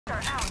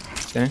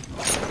Okay.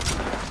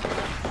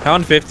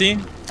 Pound 50.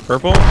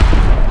 Purple.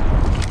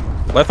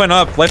 Lifeline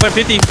up. Lifeline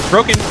 50.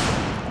 Broken.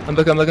 I'm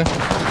looking.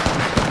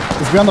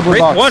 He's behind the blue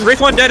box. Wraith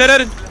 1.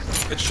 Dead.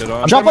 Good shit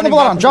on. Drop on the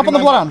bloodhound. Drop on the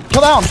bloodhound.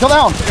 Kill down.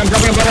 I'm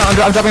dropping a button.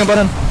 I'm dropping a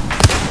button.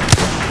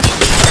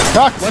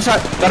 Cracked. One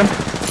shot. Got him.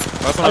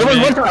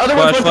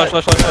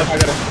 Flash.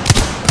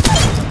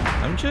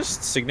 I'm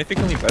just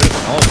significantly better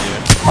than all of you.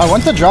 I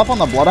went to drop on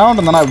the bloodhound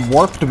and then I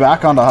warped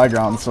back onto high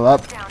ground, so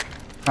that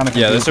kind of.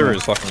 Yeah, this server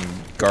is fucking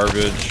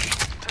garbage.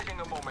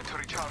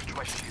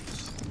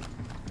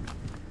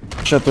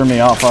 Shit threw me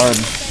off hard.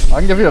 I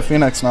can give you a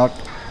Phoenix knock.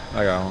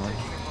 I got one.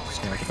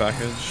 Just gonna make a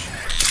package.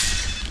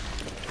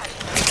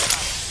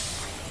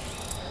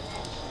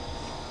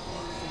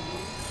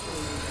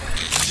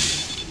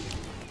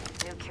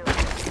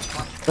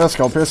 Is there a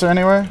skull piercer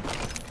anywhere?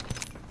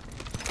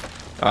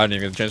 I didn't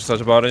even get a chance to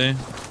touch a body.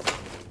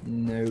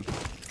 Nope.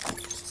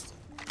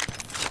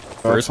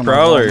 First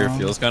Prowler.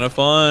 Feels kind of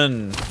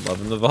fun.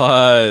 Loving the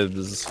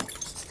vibes.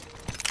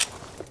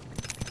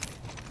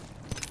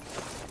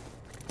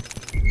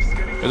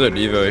 There's a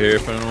Devo here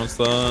if anyone wants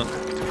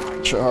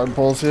that. Shit hard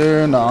pulls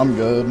here. No, I'm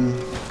good.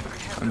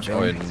 I'm Oh,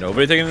 wait,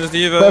 nobody taking this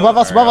Devo? Wait, above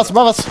us.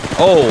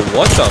 Oh,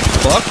 what the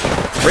fuck?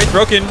 Wraith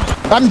broken.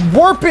 I'm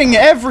warping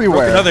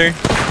everywhere. Broke another.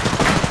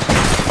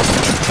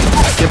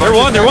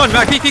 They're one.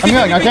 Mac, peek. I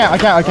can't. It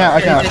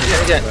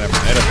doesn't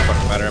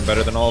fucking matter. I'm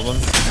better than all of them.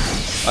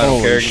 I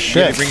don't care.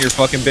 Shit. Bring your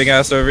fucking big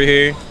ass over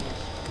here.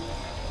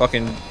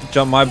 Fucking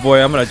jump my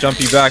boy. I'm gonna jump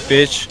you back,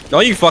 bitch.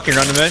 Don't you fucking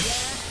run to me.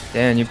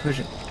 Dan, you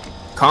pushing.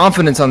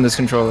 Confidence on this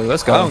controller.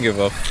 Let's go. I don't give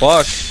a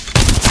fuck.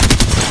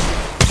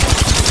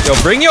 Yo,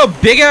 bring your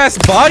big ass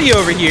body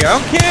over here. I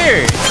don't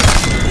care.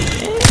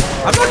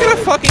 I'm not gonna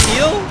fucking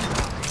heal.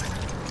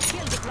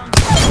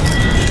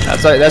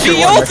 That's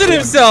He ulted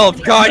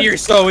himself! God, you're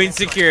so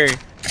insecure.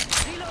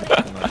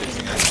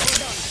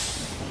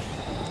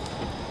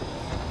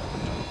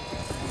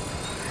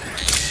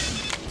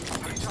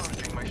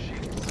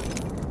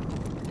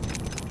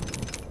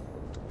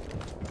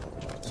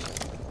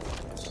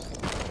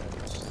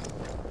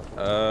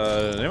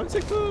 Did anyone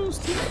take those?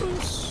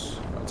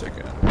 I'll take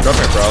it. Drop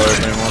my Prowler if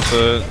anyone wants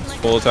it. It's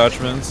full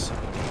attachments.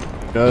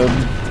 Good.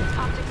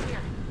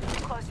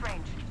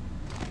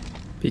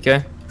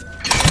 PK.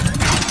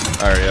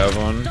 I already have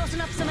one.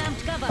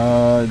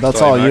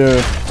 That's all you.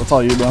 That's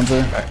all you,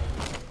 Bunter.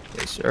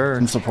 Yes, sir.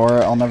 And support.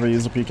 I'll never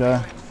use a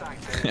PK.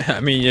 I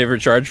mean, you ever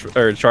charge a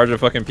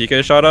fucking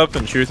PK shot up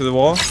and shoot it through the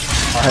wall?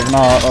 I have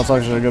not. That's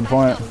actually a good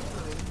point.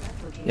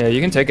 Yeah, you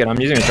can take it. I'm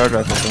using a charge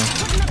rifle,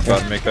 so.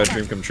 About to make that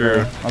dream come true.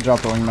 Yeah, I'll drop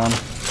the wingman.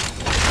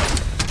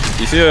 If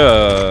you see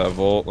a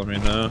Volt, let me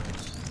know.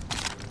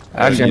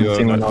 I actually haven't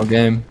seen one all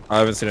game. I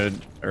haven't seen it.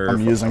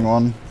 I'm using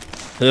one.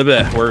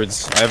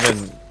 Words. I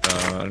haven't.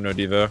 I don't know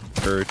Devo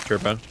or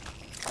Turpin.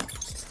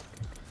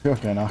 You're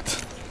okay,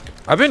 knocked.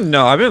 I've been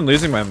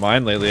losing my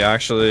mind lately.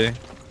 Actually.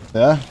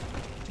 Yeah.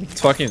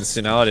 It's fucking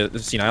senility.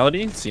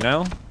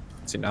 Senile. I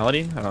don't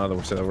know the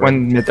word.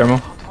 One mid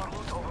thermal.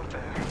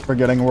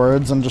 Forgetting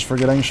words and just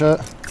forgetting shit.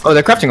 Oh,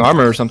 they're crafting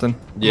armor or something.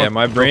 Yeah,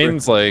 my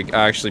brain's like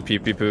actually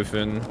pee-pee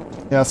poofing.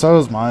 Yeah, so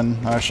is mine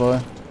actually.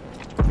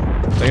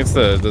 I think it's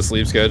the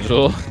sleep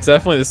schedule. It's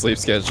definitely the sleep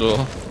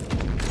schedule.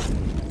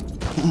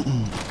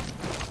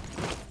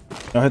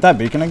 Yo, hit that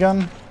beacon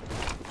again.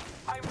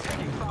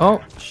 Oh,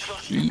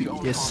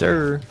 yes,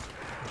 sir.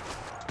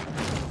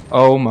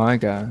 Oh my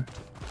god.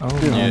 Oh,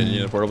 You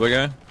need a portable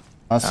guy?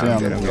 I see him.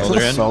 good, I'm Is good.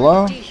 it a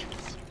solo?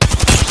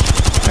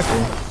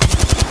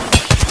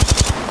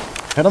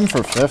 Hit him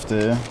for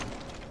 50.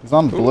 He's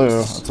on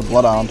blue. It's a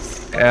bloodhound.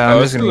 Yeah,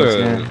 I'm just gonna use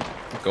it.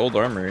 Gold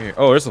armor here.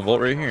 Oh, there's a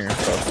Volt right here.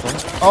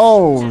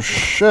 Oh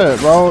shit,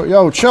 bro.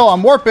 Yo, chill.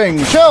 I'm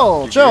warping.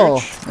 Chill.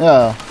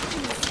 Yeah.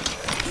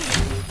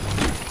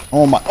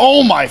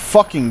 Oh my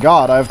fucking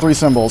god. I have 3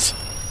 symbols.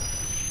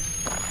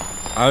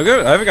 I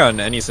haven't gotten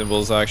any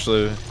symbols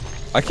actually.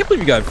 I can't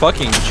believe you got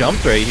fucking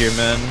jumped right here,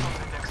 man.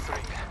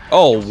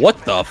 Oh,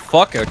 what the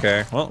fuck?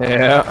 Okay, well.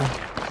 Yeah.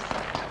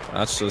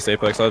 That's just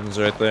Apex Legends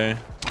right there.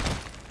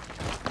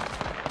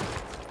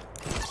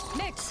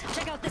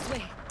 Check out this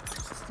way.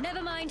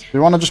 Never mind. Do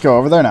you want to just go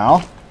over there now?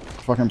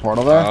 Fucking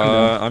portal there?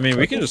 I mean,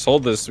 we can just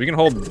hold this. We can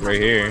hold right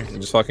here and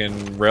just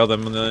fucking rail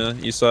them on the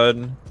east side.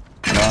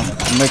 Yeah.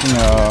 I'm making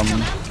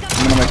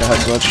I'm gonna make a head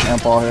glitch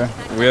amp all here.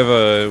 We have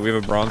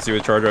a bronzy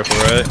with charge rifle,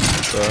 right?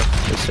 So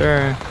Yes,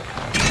 sir.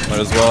 might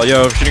as well.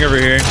 Yo, shooting over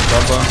here.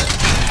 Drop bomb.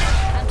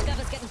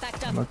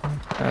 I'm okay.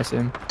 I see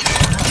him.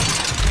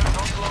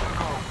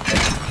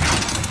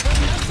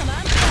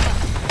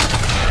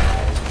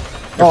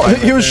 Oh,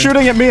 he was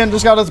shooting at me and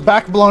just got his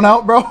back blown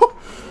out, bro.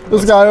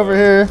 This guy over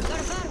here.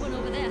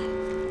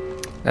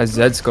 That's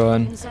Zed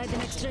squad.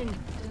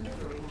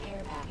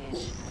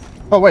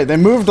 Oh wait, they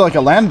moved like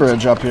a land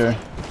bridge up here.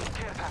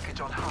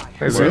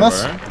 Wait, See where?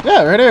 this?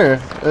 Yeah, right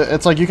here.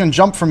 It's like you can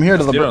jump from here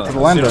to the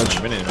land bridge.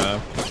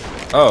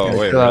 Oh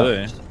wait,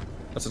 really?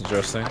 That's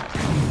interesting.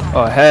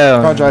 Oh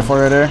hell. Charge rifle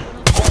right here.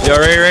 Yo,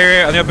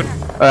 right on the open.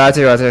 Oh, I take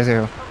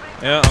you.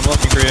 Yeah, I'm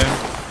looking for you.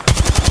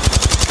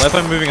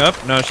 Lifeline moving up.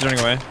 No, she's running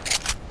away.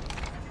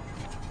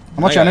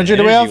 How much energy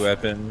do we have?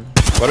 Weapon.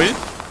 What are you?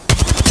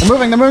 They're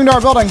moving to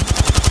our building.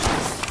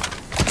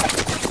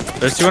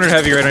 There's 200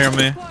 heavy right on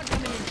me.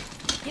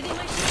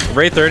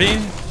 Rate 30.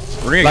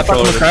 We're gonna Life get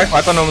almost cracked.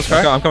 cracked. Life almost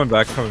cracked. I'm coming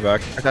back.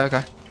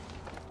 Okay.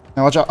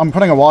 Now watch out. I'm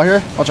putting a wall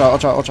here. Watch out.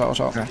 Okay. I'll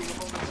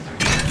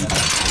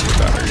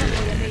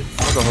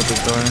go hold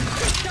this door.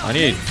 I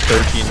need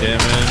 13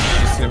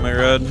 damage. You see my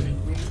red?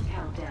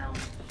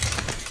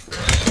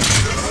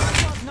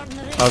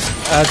 I was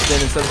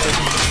standing instead of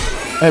sticking.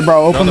 Hey,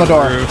 bro, open the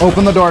door. roof.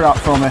 Open the door up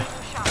for me.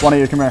 One of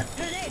you, come here. I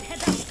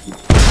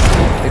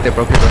think they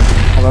broke your door.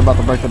 Oh, they're about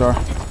to break the door.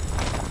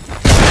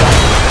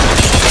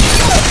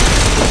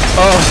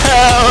 Oh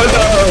hell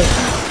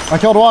no! I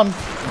killed one. Yeah. I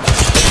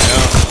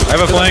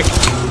have a flank.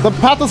 The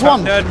path is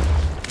one. Dead.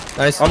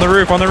 Nice. On the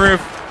roof. Pushing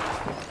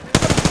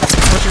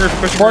roof.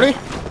 40. Yep.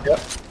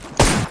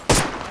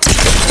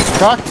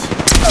 Cracked.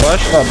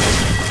 Flush. Dead.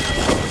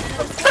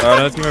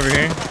 Another team over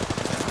here.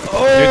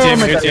 Oh,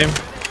 New team.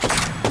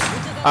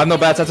 I have no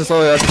bats. That's a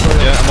slow. Yeah,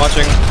 I'm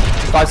watching.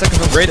 5 seconds.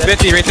 From Rate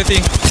 50.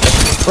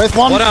 Wraith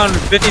one. One down.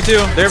 52.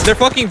 They're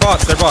fucking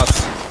bots. They're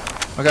bots.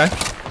 Okay.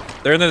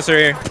 They're in this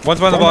area. One's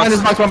behind the One behind box.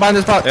 this box. One behind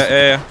this box.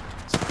 Yeah.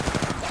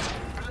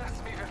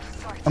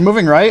 I'm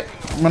moving right.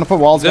 I'm gonna put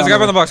walls There's down. a guy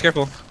behind the box.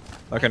 Careful.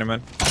 Okay, never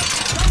mind.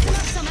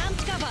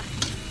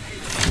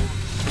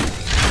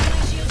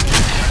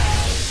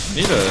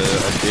 Need a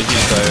digi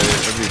side.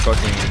 That'd be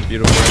fucking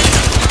beautiful.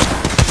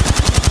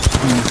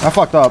 I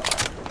fucked up.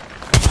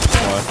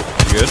 What?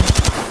 You good?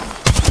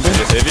 Did I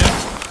save you?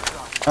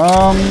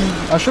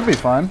 I should be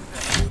fine.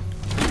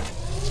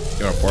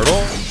 You want a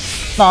portal?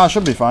 Nah, I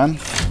should be fine.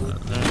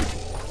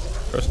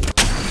 First.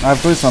 I have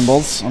 3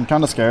 symbols. I'm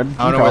kind of scared.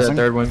 I don't know where the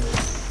third one.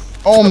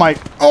 Oh my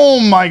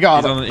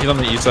god. He's on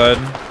the east side.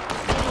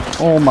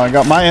 Oh my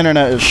god. My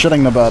internet is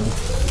shitting the bed.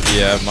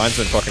 Yeah, mine's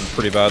been fucking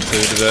pretty bad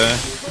too today.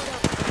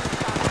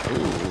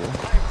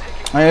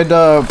 I had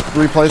to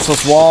replace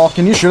this wall.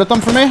 Can you shoot at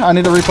them for me? I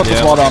need to re-put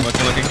this wall down.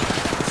 Looking.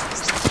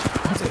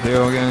 That's a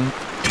hero again.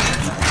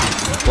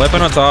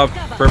 Weapon on top,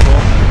 purple.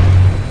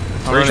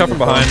 Reach up from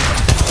behind.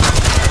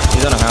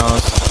 He's in a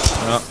house.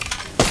 Yeah.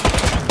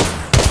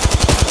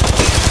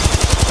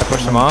 I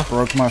pushed him off.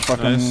 Broke my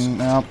fucking... Nice.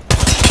 Yep.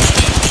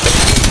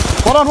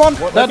 Hold on, one!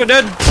 Weapon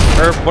dead!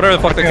 Or whatever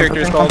the fuck the character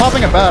is I'm called.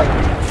 popping it back.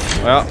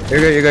 Yeah,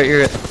 You're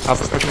good. I'll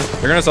push him.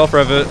 they're gonna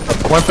self-rev it.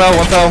 One fell.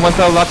 Left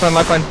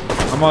line.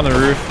 I'm on the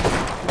roof.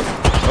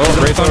 Oh,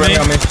 Wraith on me.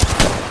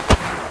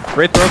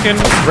 Wraith broken.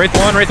 Wraith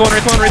one. Nice.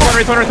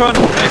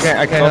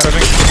 I can't.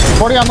 Self-revving.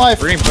 40 on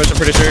life. We're getting pushed, I'm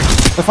pretty sure.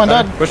 If I'm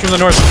dead. Push from the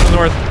north.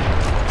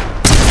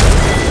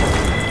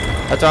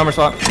 That's armor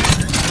swap.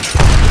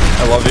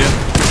 I love you.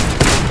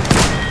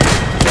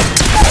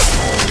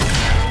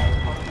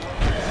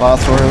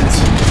 Last words.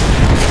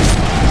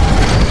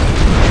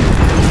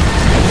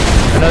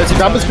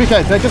 Grab this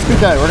PK. Take this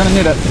PK. We're gonna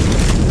need it.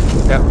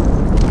 Yep.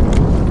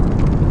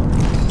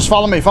 Just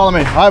follow me. I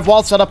have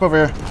walls set up over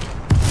here.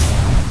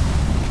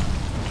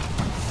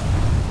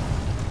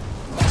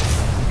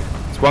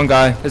 It's one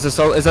guy. Is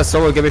that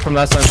solo Gibby from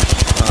last time?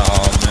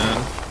 Oh,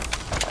 man.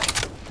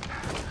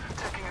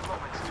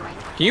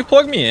 Can you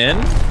plug me in?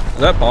 Is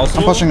that possible?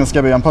 I'm pushing the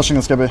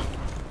skibby.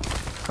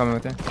 Coming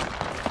with you.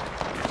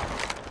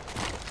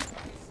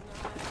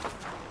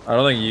 I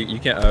don't think you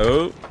can't.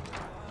 Oh.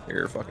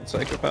 You're a fucking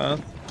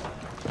psychopath.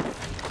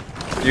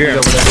 You're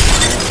over there.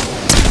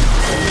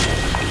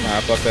 Nah,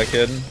 fuck that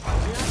kid.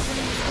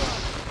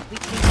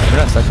 We're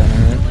not stuck down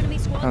here,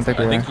 right? I don't think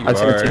we I are. think you I've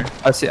seen a are. team.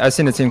 I've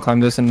seen a team climb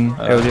this in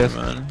AODS.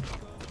 Man.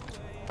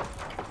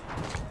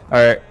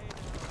 Alright.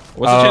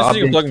 What's the chance I'll that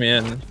you can be- plug me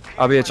in?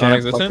 I'll be a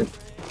champ. Non-existent?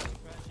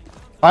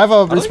 I have a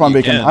don't think respawn you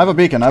beacon. can. I have a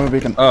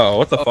beacon. Oh,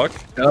 what the fuck?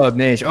 Oh,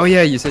 Nage. Oh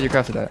yeah, you said you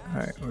crafted that.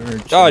 Alright.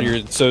 God,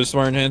 you're so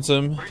smart and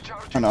handsome.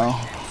 I know.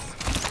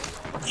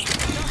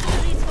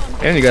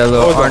 And you got a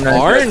little Oh, R9. the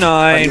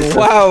R9.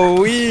 Wow,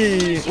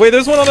 wait,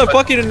 there's one on the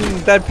fucking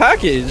that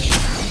package.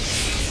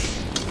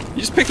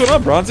 You just picked one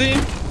up, Bronzy.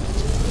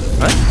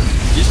 What?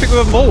 You just picked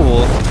up a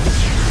mobile.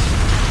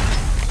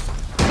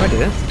 I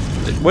did.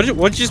 What'd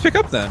you just pick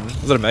up then?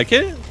 Was it a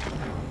medkit?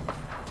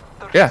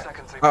 Yeah.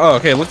 Oh,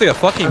 okay. It looked like a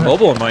fucking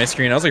mobile on my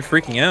screen. I was like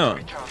freaking out.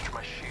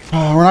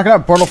 We're not gonna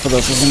have portal for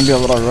this. It's gonna be a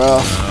little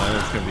rough.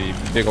 It's gonna be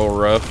big ol'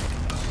 rough.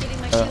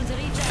 I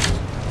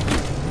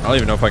don't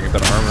even know if I can get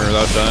that armor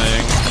without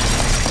dying.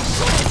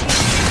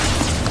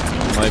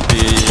 Might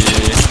be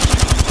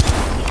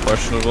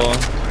questionable.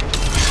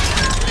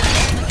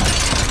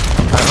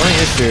 My only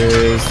issue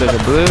is there's a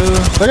blue.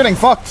 They're getting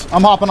fucked.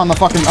 I'm hopping on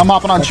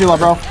Sheila,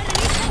 bro. Bro,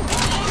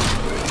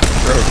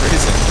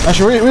 crazy.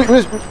 Actually, we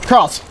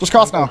cross. Just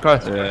cross now.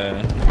 Cross.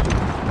 Yeah.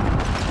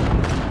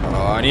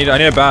 Oh, I need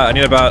a bat. I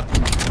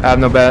I have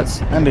no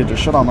bats. Andy,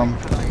 just shit on them.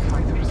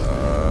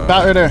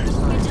 Bat right there.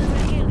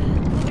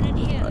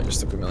 I just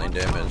took 1,000,000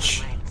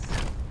 damage.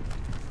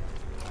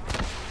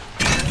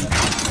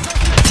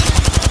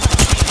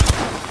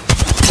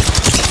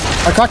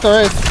 I cracked the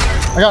wraith.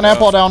 I got an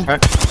amp wall down.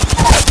 Alright.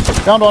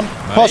 Down one.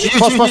 Push.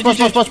 I'm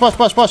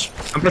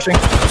pushing.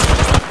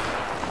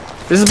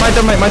 This is my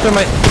thermite.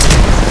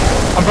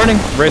 I'm burning.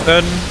 Right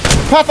then.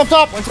 Path up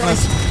top. Nice.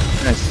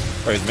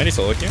 Nice. Oh, he's mini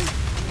solo here.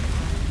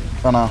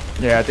 Oh no.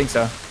 Yeah, I think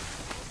so.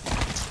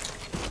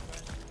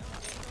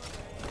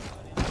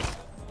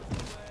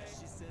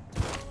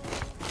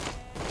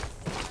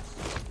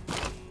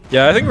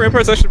 Yeah, I think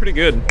Rampart's actually pretty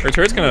good. Her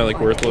turret's kind of like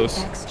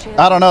worthless.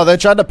 I don't know. They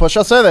tried to push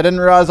us there. They didn't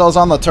realize I was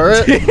on the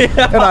turret, and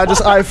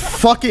I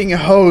fucking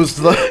hosed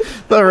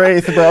the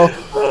Wraith, bro.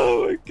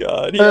 Oh my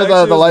god.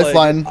 Or the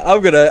lifeline. Like,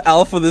 I'm gonna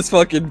alpha this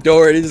fucking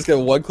door, and he just got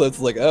one clip.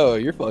 Like, oh,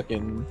 you're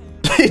fucking.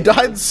 He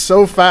died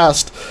so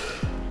fast.